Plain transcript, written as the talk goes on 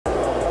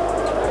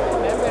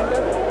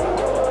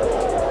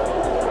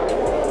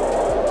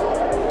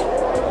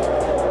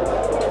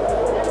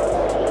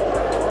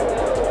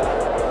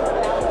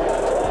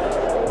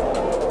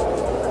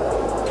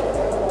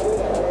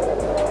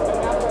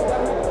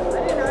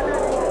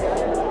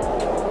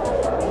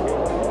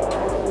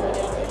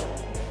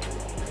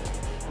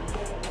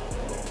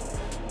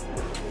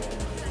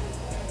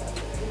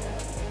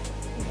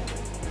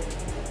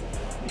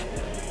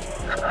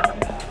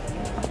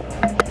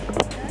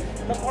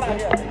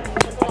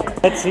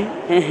Let's see.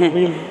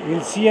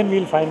 We'll see and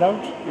we'll find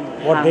out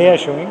what they are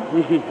showing,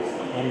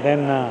 and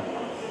then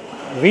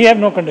we have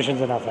no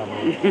conditions in our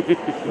family.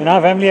 In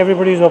our family,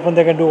 everybody is open;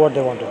 they can do what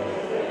they want to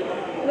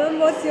do. Ma'am,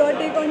 what's your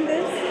take on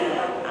this?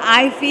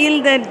 I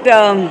feel that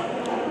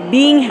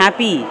being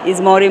happy is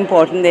more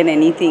important than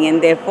anything,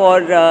 and therefore,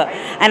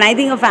 and I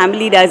think a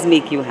family does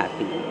make you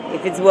happy.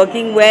 If it's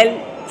working well,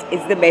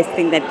 it's the best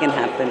thing that can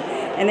happen.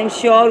 And I'm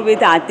sure with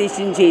Atish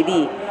and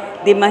JD,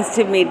 they must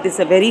have made this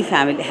a very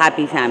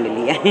happy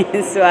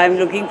family. So I'm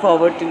looking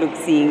forward to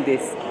seeing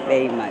this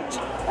very much.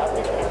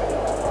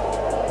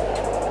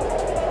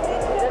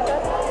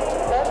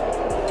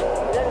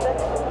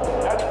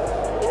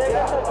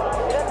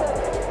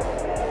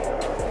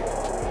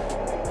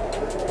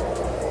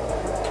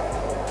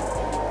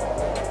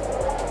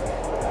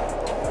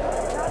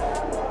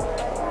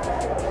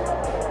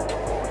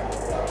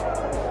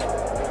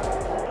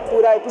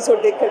 पूरा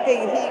episode देख करके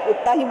यही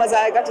उतना ही मज़ा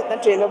आएगा जितना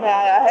trailer में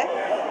आया है।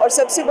 और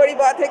सबसे बड़ी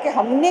बात है कि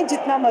हमने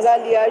जितना मज़ा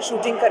लिया है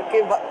शूटिंग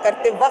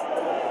करते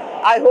वक्त,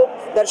 आई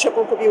होप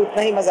दर्शकों को भी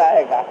उतना ही मज़ा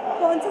आएगा।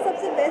 कौन सा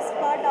सबसे बेस्ट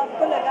पार्ट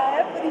आपको लगा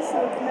है पूरी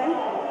शूट में?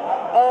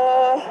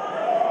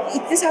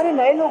 इतने सारे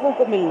नए लोगों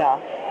को मिलना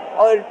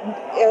और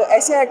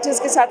ऐसे एक्टर्स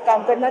के साथ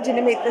काम करना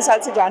जिन्हें मैं इतने साल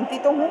से जानती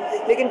तो हूँ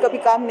लेकिन कभी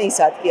काम नहीं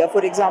साथ किया।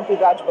 फॉर एग्जांपल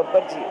राज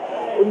बब्बर जी,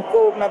 उनको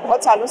मैं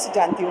बहुत सालों से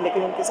जानती हूँ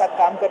लेकिन उनके साथ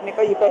काम करने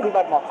का ये पहली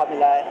बार मौका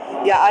मिला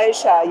है। या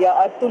आयशा या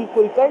Atul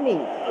Kulkarni,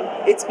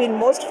 it's been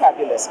most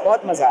fabulous,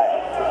 बहुत मज़ा आया।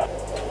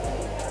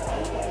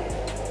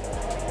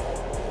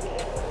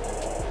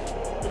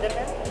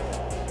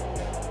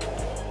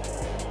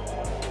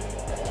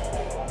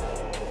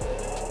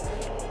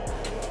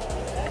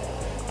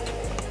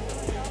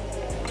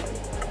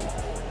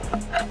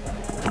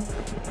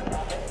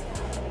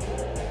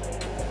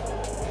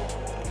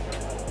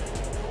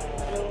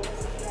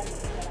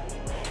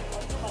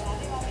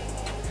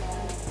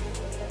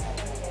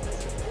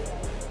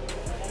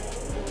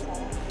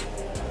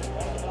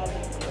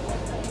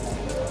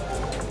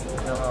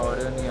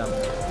 ऑडियो नहीं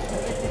आ